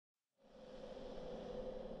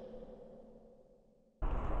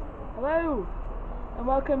Hello, and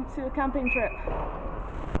welcome to a camping trip.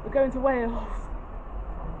 We're going to Wales.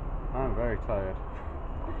 I'm very tired.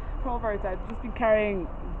 We're all very tired. We've just been carrying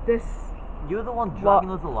this. You're the one dragging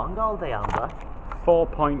us along all day, Amber.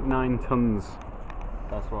 4.9 tons.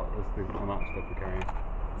 That's the amount of stuff we're carrying.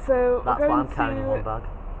 So that's we're why going I'm carrying one bag.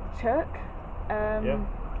 Chirk,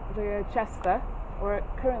 Chester. We're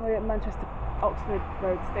currently at Manchester Oxford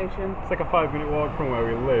Road Station. It's like a 5-minute walk from where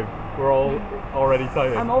we live. We're all already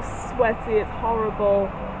tired. I'm all sweaty, it's horrible,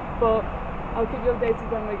 but I'll keep you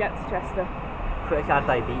updated when we get to Chester. Pretty sure I have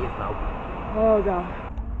diabetes now. Oh god.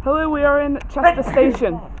 Hello, we are in Chester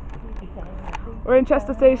Station. We're in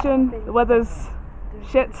Chester Station, the weather's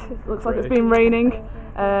shit, looks like it's been raining.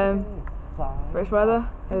 British weather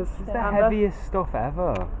is the heaviest stuff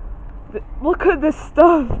ever. Look at this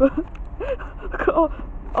stuff! Look at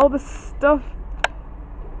all this stuff.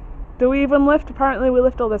 Do we even lift? Apparently we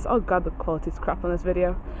lift all this. Oh god, the quality's crap on this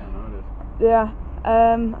video. Yeah.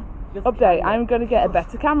 Update, I'm going to get a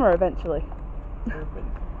better camera eventually.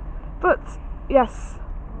 But, yes,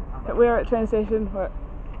 we are at train station. We're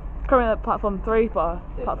currently at platform 3, but our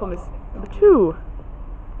platform is number 2.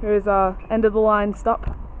 Here is our end of the line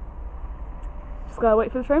stop. Just gotta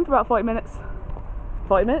wait for the train for about 40 minutes.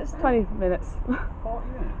 40 minutes? 20 minutes. 40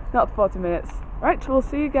 minutes? Not 40 minutes. Right, we'll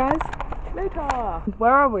see you guys later.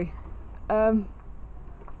 Where are we?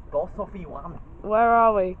 Go Sophie 1. Where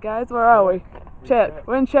are we, guys? Where are we? Chirk.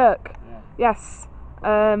 We're in Chirk. Yeah. Yes.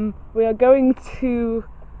 We are going to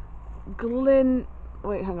Glyn.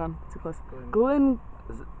 Wait, hang on. Too close. Glyn.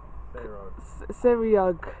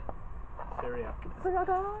 Syriog.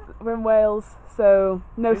 We're in Wales, so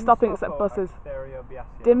no stopping except buses.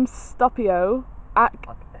 Dimstopio ac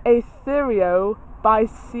Etherio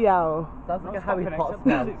Biceal. Sounds like a Harry Potter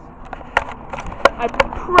spell. I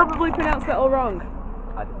probably pronounced that all wrong.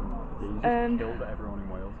 You just killed everyone in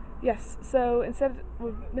Wales. Yes, so instead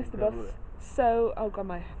we've missed the bus. So, oh god,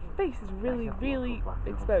 my face is really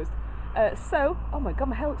exposed. Oh my god,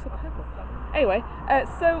 my hair looks so purple. Anyway,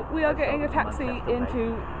 so we are getting a taxi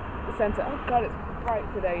into the centre. Oh god, it's bright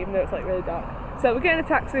today, even though it's like really dark. So we're getting a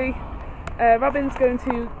taxi. Robyn's going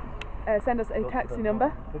to send us a taxi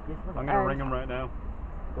number. I'm going to ring him right now.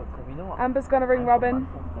 Amber's going to ring Robyn,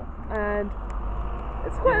 and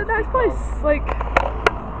it's quite a nice place. Like,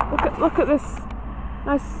 look at this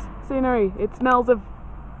nice scenery. It smells of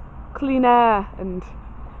clean air and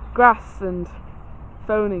grass and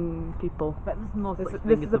phoning people. This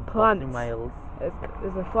is a plant.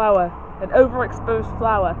 There's a flower, an overexposed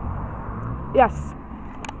flower. Yes,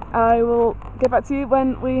 I will get back to you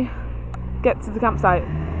when we get to the campsite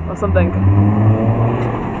or something.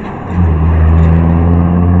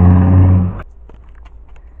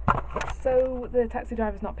 So the taxi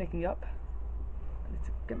driver's not picking up. I need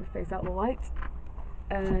to get my face out of the light,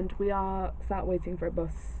 and we are start waiting for a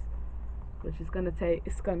bus, which is going to take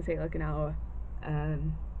like an hour.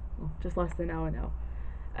 Well, just less than an hour now.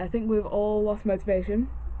 I think we've all lost motivation,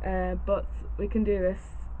 but we can do this.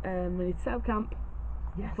 We need to set up camp,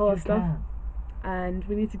 full of stuff, and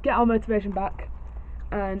we need to get our motivation back,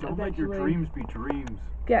 and don't let your dreams be dreams.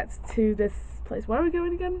 Get to this place. Where are we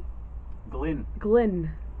going again? Glyn.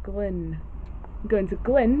 We're going to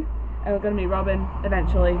Glyn, and we're going to meet Robyn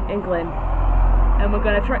eventually in Glyn, and we're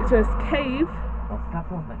going to trek to this cave. What's the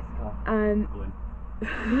capital of Mexico?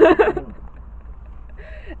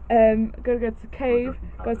 And gonna go to the cave,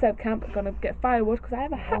 go set up camp, gonna get firewood because I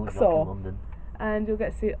have a hacksaw, and you'll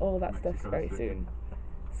get to see all that stuff very soon.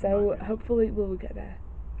 So hopefully we'll get there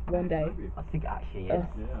one day. I think actually yes.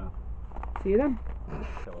 See you then.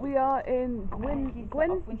 We are in Gwen. Where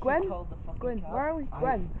are we?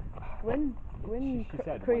 Gwen,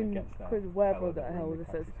 wherever the hell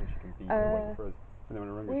this is. And then when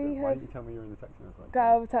I rang her, why didn't you tell me you were in the taxi? And I was like, got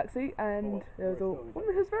out of a taxi, and there was a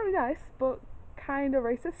woman who's very nice, but kind of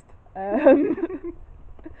racist. That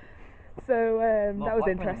was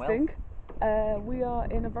interesting. We are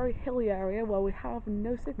in a very hilly area where we have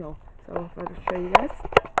no signal. So if I just show you guys.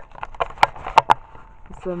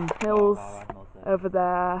 There's some hills over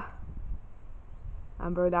there.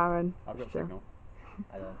 Amber and Aaron. I've got signal.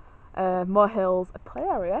 More hills, a play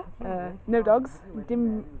area, no dogs,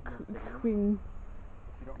 dim queen.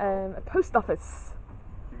 A post office,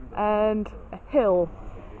 and a hill,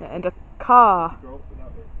 and a car.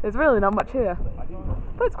 There's really not much here,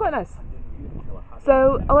 but it's quite nice.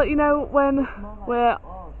 So I'll let you know when we're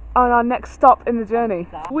on our next stop in the journey.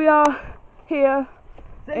 We are here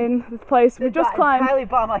in this place. We just climbed a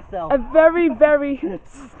very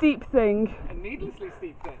steep thing. A needlessly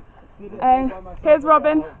steep thing. And here's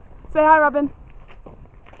Robyn. Say hi, Robyn.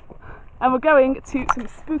 And we're going to some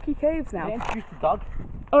spooky caves now. Can I introduce the dog?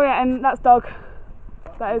 Oh yeah, and that's dog.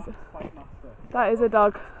 That is a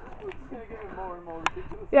dog.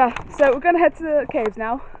 Yeah, so we're going to head to the caves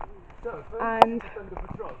now and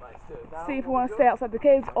see if we want to stay outside the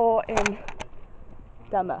caves or in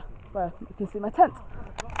down there where you can see my tent.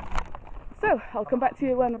 So I'll come back to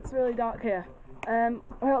you when it's really dark here.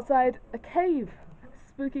 We're outside a cave, a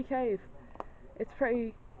spooky cave. It's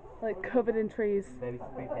pretty like covered in trees.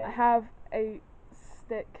 I have a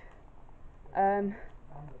stick.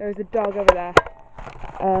 There is a dog over there.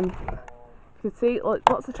 You can see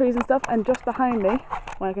lots of trees and stuff, and just behind me,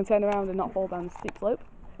 when I can turn around and not fall down the steep slope.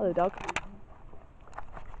 Hello, dog.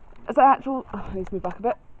 It's an actual. Oh, I need to move back a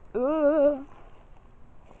bit.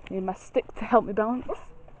 Need my stick to help me balance.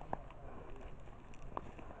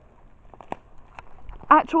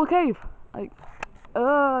 Actual cave. Like,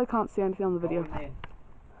 I can't see anything on the video.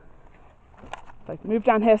 If I move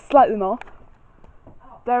down here slightly more,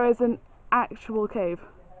 there is an actual cave.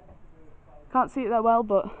 Can't see it that well,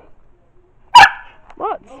 but.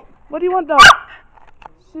 What? What do you want, dog?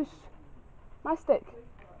 Shush. My stick.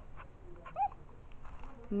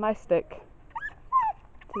 My stick.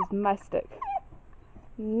 This is my stick.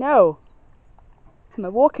 No. It's my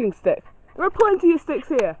walking stick. There are plenty of sticks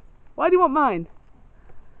here. Why do you want mine?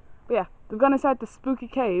 But yeah, we've gone inside the spooky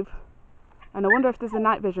cave, and I wonder if there's a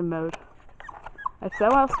night vision mode. If so,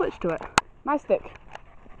 I'll switch to it. My stick.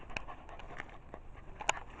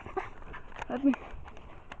 Let me...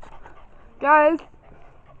 Guys!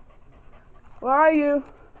 Where are you?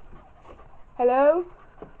 Hello?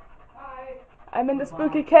 Hi. I'm in the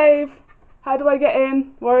spooky cave. How do I get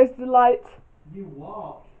in? Where is the light? You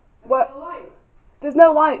walk. What? There's no light. There's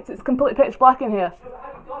no lights. It's completely pitch black in here. So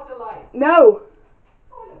have you got a light? No.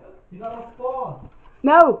 You got a spawn.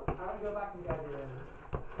 No. I'm gonna go back and gather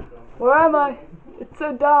in. Where am I? It's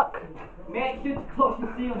so dark. Make sure to touch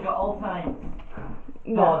the ceiling at all times.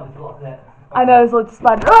 No. Oh, there's lots of it. I know there's loads of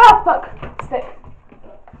spiders. Ah, fuck! Stick.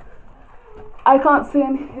 I can't see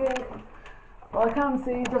anything. Well, I can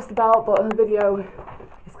see just about, but the video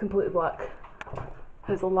is completely black.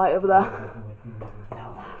 There's a light over there.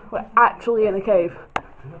 We're actually in a cave.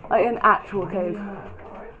 Like an actual cave.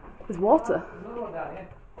 There's water.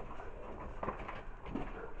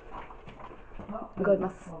 Oh god, my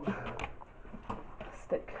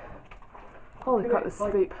stick. Holy crap, this is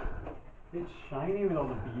steep. It's shiny with all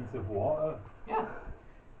the beads of water. Yeah.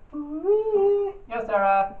 Yo,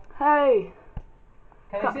 Sarah. Hey.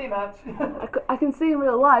 Can you see much? I can see in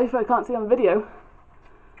real life, I can't see on the video.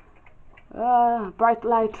 Bright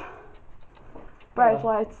light. Bright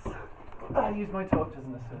lights. I'll use my torch as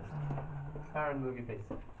an assist. SarahNightmare face.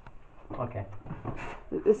 Okay.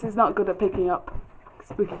 This is not good at picking up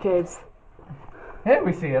spooky caves. Here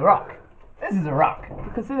we see a rock. This is a rock.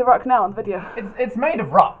 You can see the rock now on the video. It's made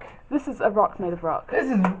of rock. This is a rock made of rock. This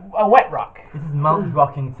is a wet rock. This is Mount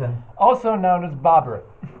Rockington. Also known as Barbara.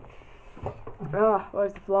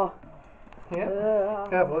 Where's the floor? Yeah.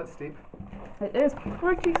 Careful, it's steep. It is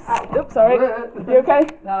pretty. Oops, sorry. You okay?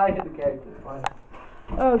 No, I hit the cave. It's fine.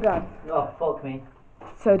 Oh god. Oh, fuck me.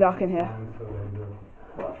 So dark in here.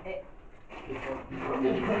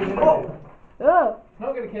 Oh! Oh. It's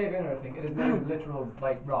not going to cave in or anything. It is made of literal,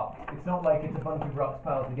 like, rock. It's not like it's a bunch of rocks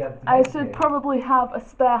piled together. To I make a should cave. probably have a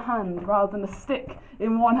spare hand rather than a stick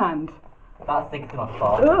in one hand. That stick's gonna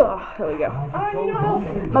fall. Ugh, there we go. Oh, you know.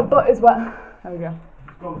 My butt is wet. There we go.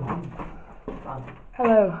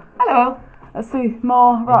 Hello. Hello. I see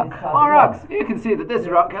more rock. More rocks. You can see that this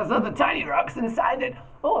rock has other tiny rocks inside it.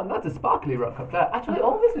 Oh, and that's a sparkly rock up there. Actually,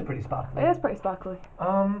 all this is pretty sparkly. It is pretty sparkly.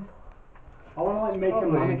 I want to like make a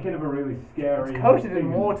mannequin of a really scary. It's coated in thing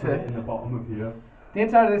and water. put it in the bottom of here. The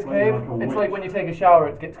inside of this Like cave, a it's witch. like when you take a shower,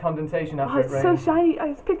 it gets condensation Oh, after it it's so rains. shiny. I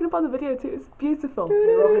was picking up on the video too. It's beautiful.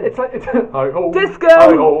 It's like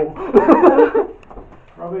Disco!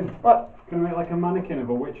 Robyn, What? can we make like a mannequin of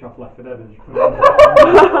a witch off Left 4 Dead and just put it in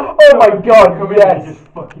Oh my god, come in yes! and just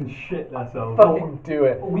fucking shit themselves. Fucking do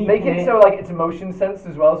it. Make it so like it's motion sensed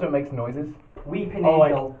as well, so it makes noises. Weeping Oh,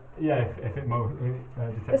 like, angel. yeah, if it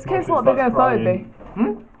detects This cave's a motion, lot bigger than I starts thought it'd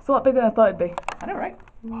crying. be. It's a lot bigger than I thought it'd be. I know, right?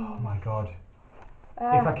 Oh my god.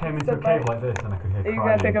 If I came into a cave like this and I could hear Are you crying.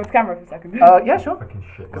 going to take up the camera for a second? Yeah, sure. Fucking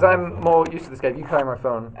shit. Because I'm more used to this cave. You carry my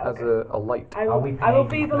phone as a light. I will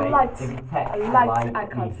be the light. A light I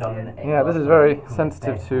can't see it. Yeah, this is very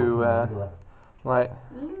sensitive to light.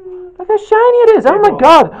 Look how shiny it is! Oh my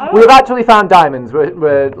god! We've actually found diamonds.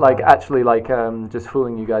 We're like actually like just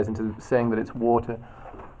fooling you guys into saying that it's water.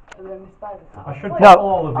 And then the spiders. I should Like- put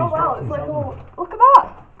all of these Oh wow, drops it's like inside all. them. Look at that!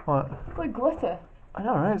 What? It's like glitter. I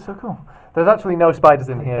know, right? It's so cool. There's actually no spiders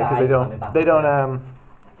in here because they don't How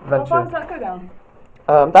far does venture. that go down?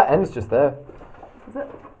 That ends just there. Is it?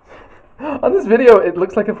 On this video, it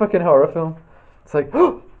looks like a fucking horror film. It's like,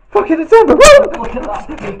 oh, fucking December! Run! Look at that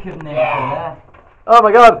streak of nature there. Oh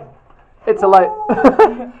my god, it's a light.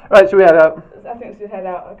 Right, should we head out? I think we should head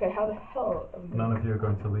out. Okay, how the hell? None of you are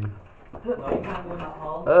going to leave. No, you can't go in that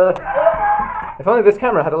hall. If only this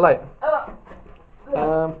camera had a light.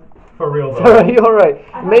 For real though. Sarah, you alright?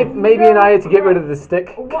 Maybe and I had to get rid of the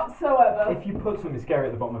stick. Whatsoever. If you put something scary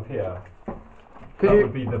at the bottom of here, Could that you,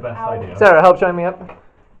 would be the best idea. Sarah, help shine me up?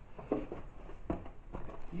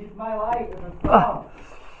 Use my light as a star.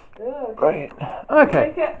 Great. Okay.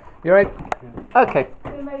 Make it. You right? Okay.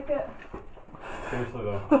 Can you make it? Seriously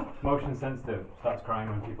though, motion sensitive starts crying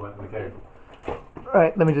when people enter the cave.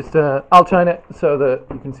 Right, let me just, I'll shine it so that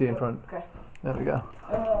you can see in front. Okay. There we go.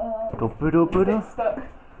 It's stuck.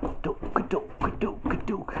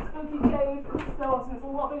 Dook-a-dook-a-dook-a-dook. Spooky cave. It's so awesome. It's a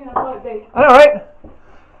lot bigger than I thought it'd be. I know, right?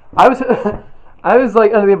 I was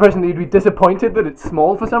like under the impression that you'd be disappointed that it's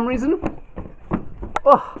small for some reason.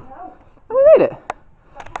 Oh, we made it.